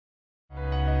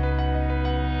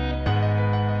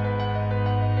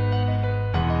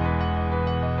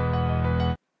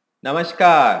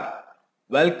Namaskar.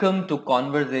 Welcome to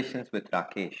Conversations with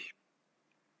Rakesh.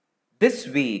 This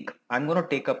week, I'm going to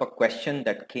take up a question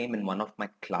that came in one of my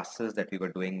classes that we were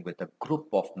doing with a group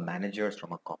of managers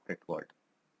from a corporate world.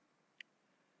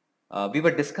 We were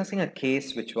discussing a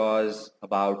case which was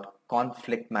about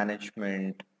conflict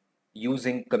management,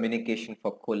 using communication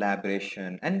for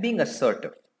collaboration, and being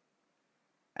assertive.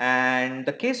 And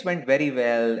the case went very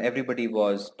well. Everybody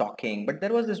was talking, but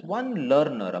there was this one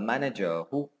learner, a manager,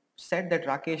 who said that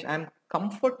Rakesh, I'm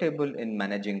comfortable in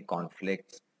managing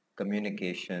conflicts,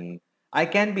 communication. I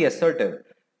can be assertive,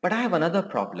 but I have another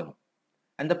problem.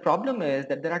 And the problem is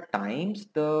that there are times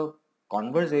the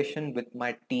conversation with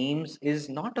my teams is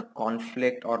not a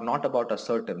conflict or not about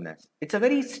assertiveness. It's a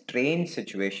very strange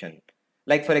situation.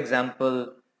 Like, for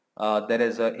example, there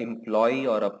is an employee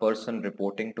or a person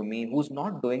reporting to me who's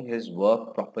not doing his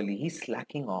work properly. He's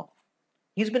slacking off.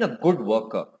 He's been a good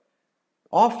worker.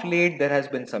 Off late, there has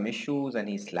been some issues and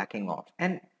he's slacking off.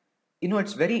 And,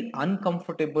 it's very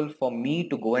uncomfortable for me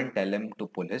to go and tell him to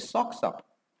pull his socks up.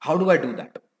 How do I do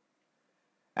that?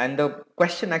 And the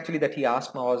question actually that he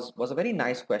asked me was a very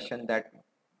nice question, that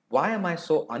why am I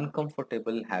so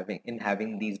uncomfortable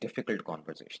having these difficult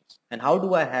conversations? And how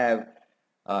do I have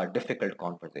difficult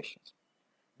conversations?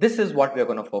 This is what we're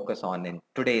going to focus on in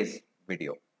today's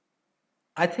video.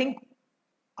 I think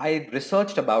I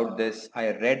researched about this.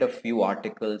 I read a few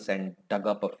articles and dug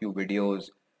up a few videos.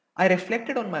 I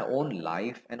reflected on my own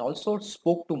life and also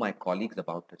spoke to my colleagues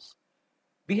about this.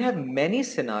 We have many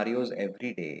scenarios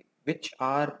every day which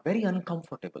are very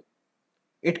uncomfortable.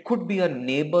 It could be a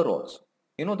neighbor also.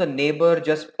 The neighbor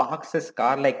just parks his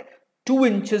car like 2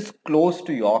 inches close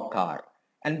to your car.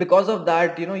 And because of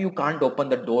that, you can't open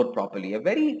the door properly. A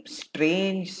very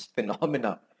strange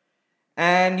phenomena.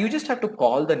 And you just have to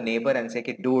call the neighbor and say,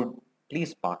 okay, dude,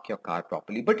 please park your car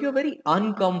properly. But you're very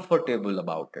uncomfortable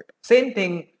about it. Same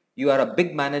thing, you are a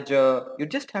big manager. You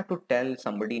just have to tell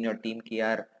somebody in your team,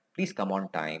 Kiar, please come on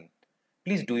time.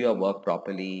 Please do your work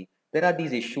properly. There are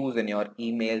these issues in your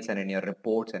emails and in your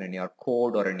reports and in your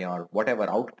code or in your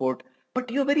whatever output, but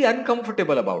you're very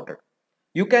uncomfortable about it.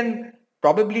 You can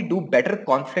probably do better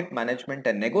conflict management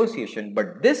and negotiation,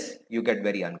 but this you get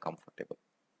very uncomfortable.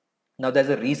 Now there's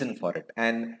a reason for it.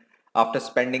 And after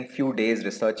spending few days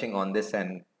researching on this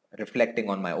and reflecting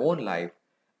on my own life,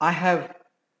 I have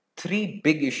three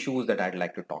big issues that I'd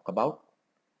like to talk about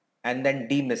and then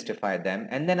demystify them,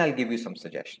 and then I'll give you some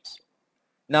suggestions.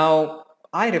 Now,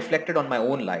 I reflected on my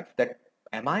own life that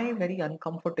am I very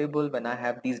uncomfortable when I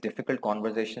have these difficult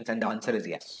conversations? And the answer is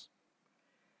yes.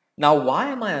 Now, why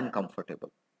am I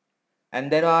uncomfortable?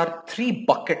 And there are three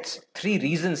buckets, three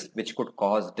reasons which could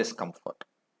cause discomfort.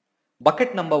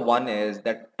 Bucket number one is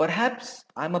that perhaps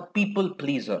I'm a people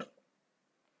pleaser.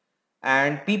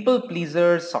 And people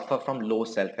pleasers suffer from low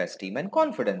self-esteem and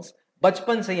confidence.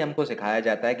 बचपन से ही हमको सिखाया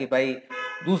जाता है कि भाई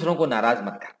दूसरों को नाराज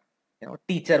मत कर.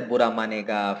 टीचर बुरा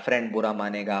मानेगा, फ्रेंड बुरा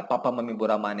मानेगा, पापा मम्मी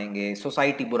बुरा मानेंगे,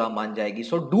 सोसाइटी बुरा मान जाएगी.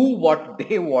 So do what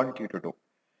they want you to do.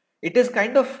 It is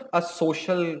kind of a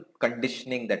social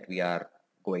conditioning that we are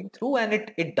going through, and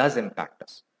it does impact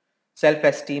us.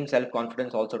 Self-esteem,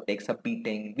 self-confidence also takes a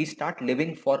beating. We start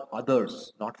living for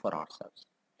others, not for ourselves.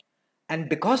 And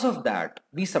because of that,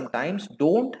 we sometimes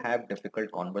don't have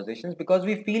difficult conversations because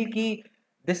we feel ki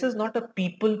this is not a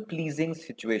people pleasing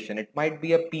situation. It might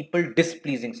be a people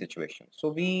displeasing situation. So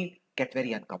we get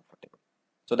very uncomfortable.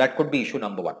 So that could be issue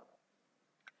number one.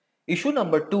 Issue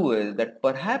number two is that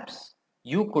perhaps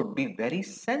you could be very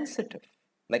sensitive.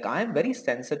 Like I am very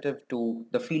sensitive to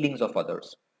the feelings of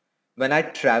others. When I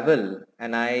travel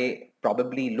and I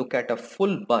probably look at a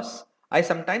full bus, I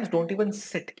sometimes don't even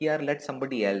sit here, let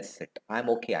somebody else sit. I'm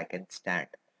okay, I can stand.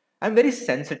 I'm very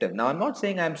sensitive. Now, I'm not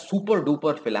saying I'm super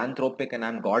duper philanthropic and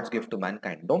I'm God's gift to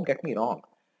mankind. Don't get me wrong.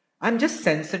 I'm just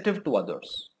sensitive to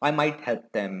others. I might help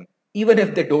them, even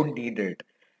if they don't need it.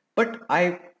 But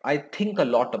I think a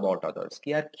lot about others.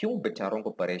 कि यार क्यों बेचारों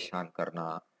को परेशान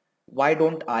करना? Why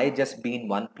don't I just be in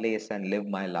one place and live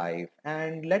my life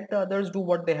and let the others do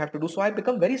what they have to do? So I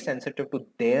become very sensitive to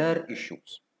their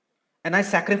issues. And I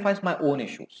sacrifice my own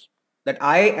issues. That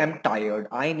I am tired,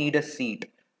 I need a seat,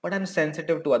 but I'm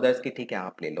sensitive to others कि ठीक है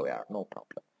आप ले लो यार, no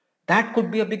problem. That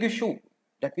could be a big issue,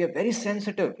 that we are very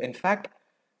sensitive. In fact,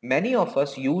 many of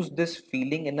us use this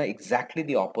feeling in exactly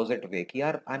the opposite way कि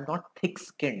यार I'm not thick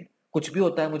skinned, कुछ भी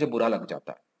होता है मुझे बुरा लग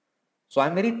जाता है. So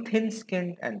I'm very thin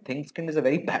skinned, and thin skinned is a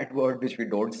very bad word which we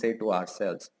don't say to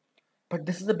ourselves. But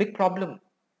this is a big problem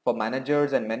for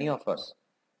managers and many of us.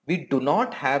 We do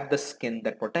not have the skin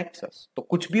that protects us. तो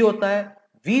कुछ भी होता है,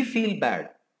 we feel bad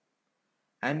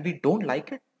and we don't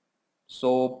like it.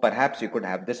 So perhaps you could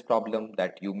have this problem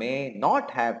that you may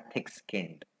not have thick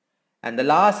skinned. And the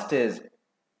last is,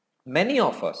 many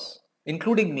of us,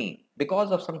 including me,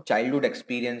 because of some childhood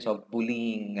experience of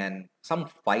bullying and some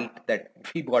fight that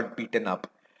we got beaten up,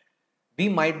 we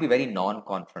might be very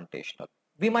non-confrontational.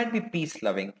 We might be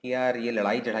peace-loving. कि यार ये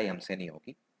लड़ाई झड़ाई हमसे नहीं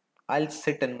होगी. I'll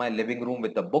sit in my living room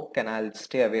with a book and I'll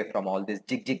stay away from all this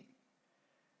jig jig.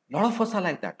 A lot of us are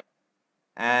like that.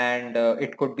 And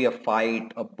it could be a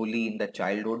fight, a bully in the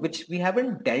childhood, which we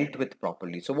haven't dealt with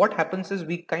properly. So what happens is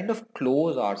we kind of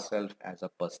close ourselves as a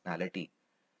personality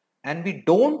and we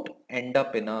don't end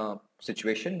up in a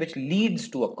situation which leads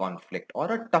to a conflict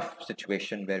or a tough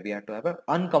situation where we have to have an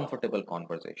uncomfortable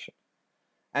conversation.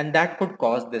 And that could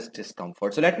cause this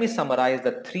discomfort. So let me summarize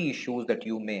the three issues that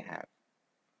you may have.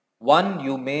 One,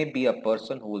 you may be a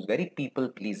person who is very people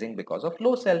pleasing because of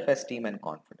low self-esteem and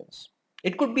confidence.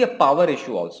 It could be a power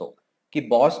issue also. कि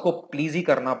boss को please ही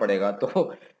करना पड़ेगा,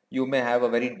 तो you may have a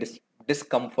very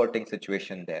discomforting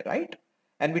situation there, right?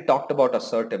 And we talked about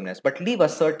assertiveness, but leave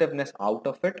assertiveness out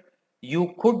of it.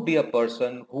 You could be a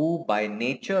person who, by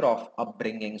nature of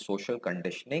upbringing, social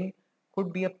conditioning,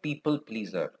 could be a people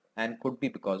pleaser and could be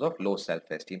because of low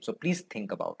self-esteem. So please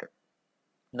think about it.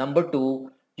 Number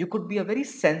two, you could be a very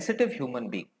sensitive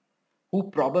human being who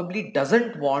probably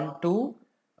doesn't want to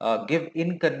give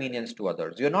inconvenience to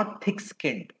others. You're not thick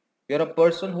skinned. You're a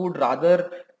person who would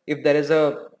rather, if there is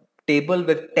a table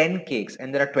with 10 cakes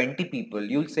and there are 20 people,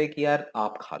 you'll say, Ki yaar,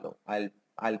 aap kha lo.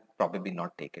 I'll probably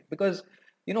not take it because,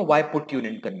 why put you in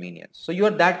inconvenience? So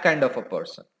you're that kind of a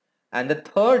person. And the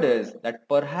third is that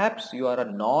perhaps you are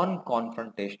a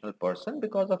non-confrontational person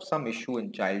because of some issue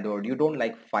in childhood. You don't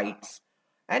like fights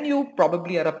and you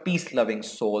probably are a peace-loving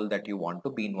soul that you want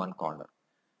to be in one corner.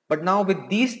 But now with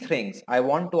these things, I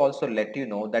want to also let you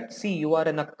know that, see, you are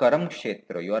in a karam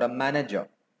kshetra, you are a manager.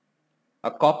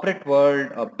 A corporate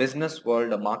world, a business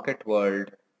world, a market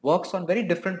world works on very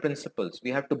different principles.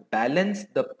 We have to balance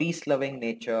the peace-loving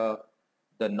nature,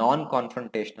 the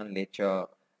non-confrontational nature,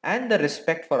 and the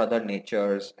respect for other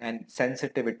natures and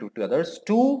sensitivity to others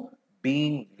to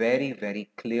being very, very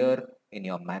clear in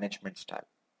your management style.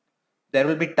 There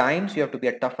will be times you have to be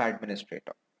a tough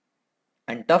administrator.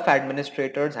 And tough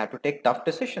administrators have to take tough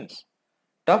decisions.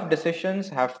 Tough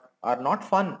decisions are not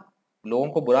fun. लोगों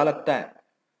को बुरा लगता है.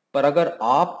 पर अगर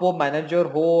आप वो manager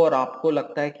हो और आपको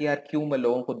लगता है कि यार क्यों मैं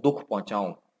लोगों को दुख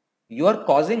पहुंचाऊं, you are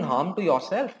causing harm to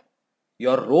yourself.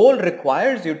 Your role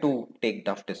requires you to take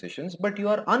tough decisions, but you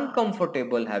are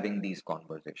uncomfortable having these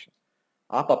conversations.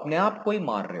 आप अपने आप को ही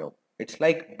मार रहे हो. It's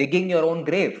like digging your own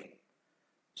grave.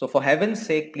 So for heaven's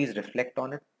sake, please reflect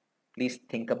on it. Please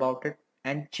think about it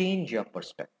and change your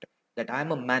perspective that I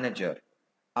am a manager.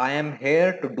 I am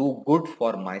here to do good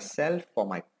for myself, for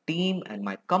my team and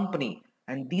my company.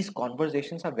 And these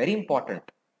conversations are very important.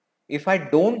 If I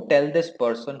don't tell this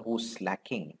person who's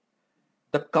slacking,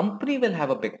 the company will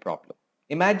have a big problem.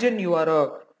 Imagine you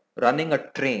are running a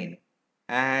train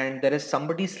and there is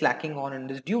somebody slacking on in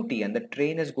his duty and the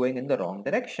train is going in the wrong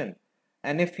direction.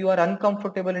 And if you are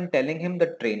uncomfortable in telling him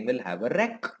the train will have a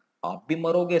wreck, आप भी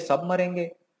मरोगे, सब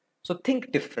मरेंगे. So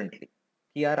think differently.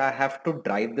 Here I have to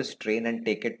drive this train and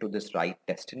take it to this right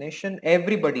destination.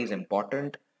 Everybody is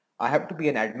important. I have to be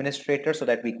an administrator so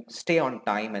that we stay on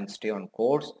time and stay on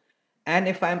course. And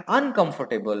if I'm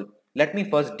uncomfortable, let me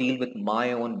first deal with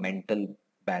my own mental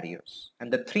barriers.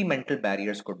 And the three mental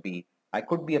barriers could be, I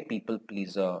could be a people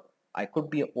pleaser, I could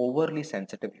be an overly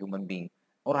sensitive human being,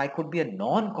 or I could be a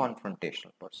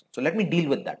non-confrontational person. So let me deal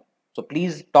with that. So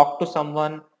please talk to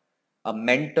someone. A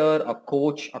mentor, a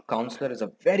coach, a counselor is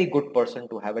a very good person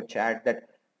to have a chat that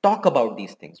talk about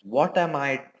these things. What am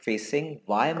I facing?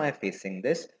 Why am I facing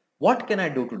this? What can I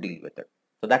do to deal with it?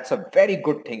 So that's a very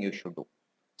good thing you should do.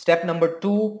 Step number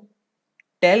two,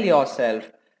 tell yourself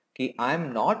कि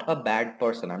I'm not a bad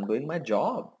person. I'm doing my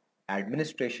job.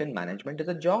 Administration management is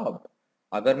a job.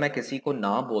 अगर मैं किसी को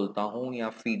ना बोलता हूँ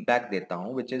या feedback देता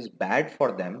हूँ which is bad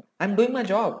for them, I'm doing my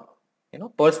job.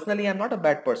 Personally, I'm not a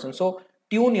bad person. So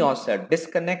tune yourself,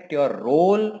 disconnect your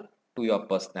role to your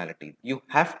personality. You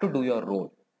have to do your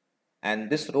role. And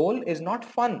this role is not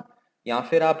fun. या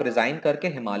फिर आप resign करके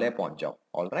हिमालय पहुंच जाओ.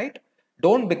 All right?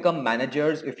 Don't become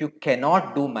managers if you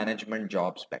cannot do management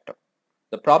jobs better.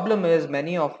 The problem is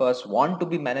many of us want to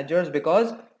be managers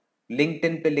because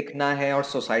LinkedIn पे लिखना है और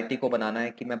सोसाइटी को बनाना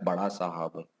है कि मैं बड़ा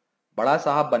साहब हूँ. बड़ा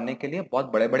साहब बनने के लिए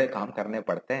बहुत बड़े बड़े काम करने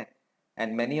पड़ते हैं.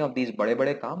 And many of these बड़े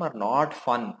बड़े काम are not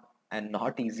fun and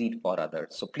not easy for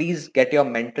others. So please get your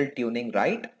mental tuning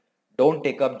right. Don't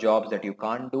take up jobs that you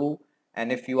can't do.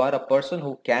 And if you are a person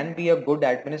who can be a good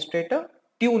administrator,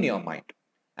 tune your mind.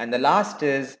 And the last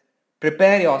is,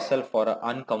 Prepare yourself for an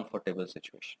uncomfortable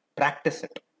situation. Practice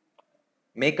it.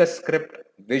 Make a script,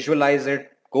 visualize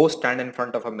it, go stand in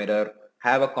front of a mirror,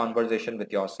 have a conversation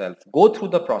with yourself, go through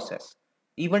the process.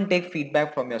 Even take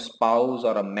feedback from your spouse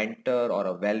or a mentor or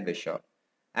a well-wisher.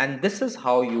 And this is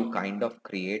how you kind of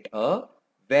create a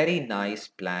very nice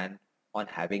plan on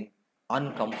having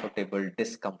uncomfortable,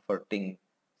 discomforting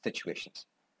situations.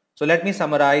 So let me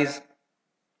summarize.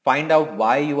 Find out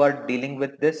why you are dealing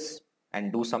with this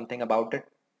and do something about it.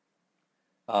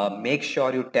 Make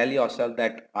sure you tell yourself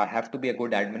that I have to be a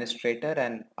good administrator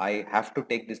and I have to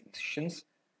take these decisions.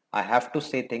 I have to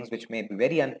say things which may be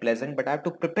very unpleasant, but I have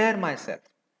to prepare myself.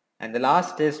 And the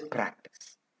last is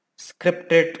practice.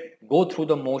 Script it, go through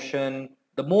the motion.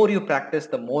 The more you practice,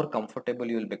 the more comfortable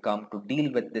you will become to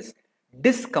deal with this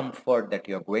discomfort that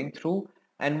you're going through.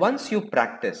 And once you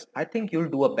practice, I think you'll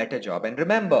do a better job. And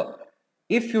remember,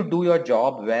 if you do your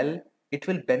job well, it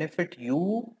will benefit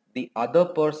you, the other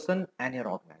person, and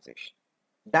your organization.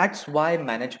 That's why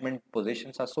management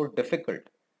positions are so difficult.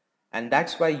 And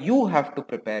that's why you have to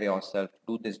prepare yourself to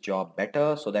do this job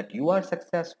better so that you are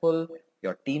successful,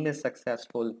 your team is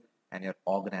successful, and your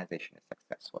organization is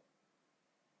successful.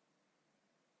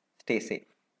 Stay safe.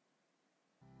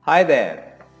 Hi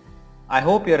there. I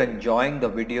hope you're enjoying the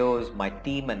videos my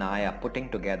team and I are putting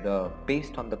together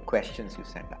based on the questions you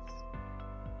send us.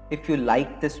 If you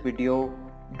like this video,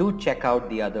 do check out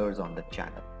the others on the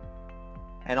channel.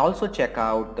 And also check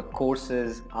out the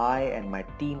courses I and my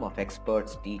team of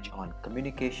experts teach on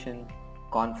communication,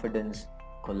 confidence,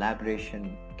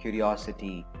 collaboration,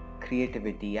 curiosity,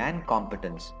 creativity, and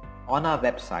competence on our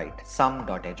website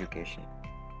some.education.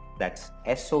 That's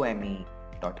some.education.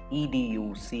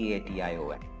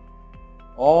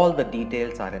 All the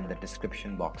details are in the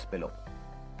description box below.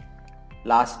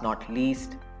 Last not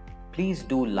least, please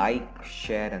do like,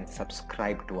 share, and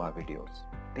subscribe to our videos.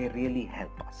 They really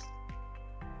help us.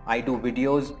 I do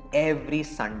videos every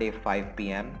Sunday 5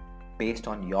 p.m. based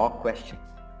on your questions.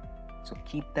 So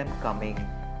keep them coming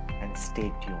and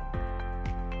stay tuned.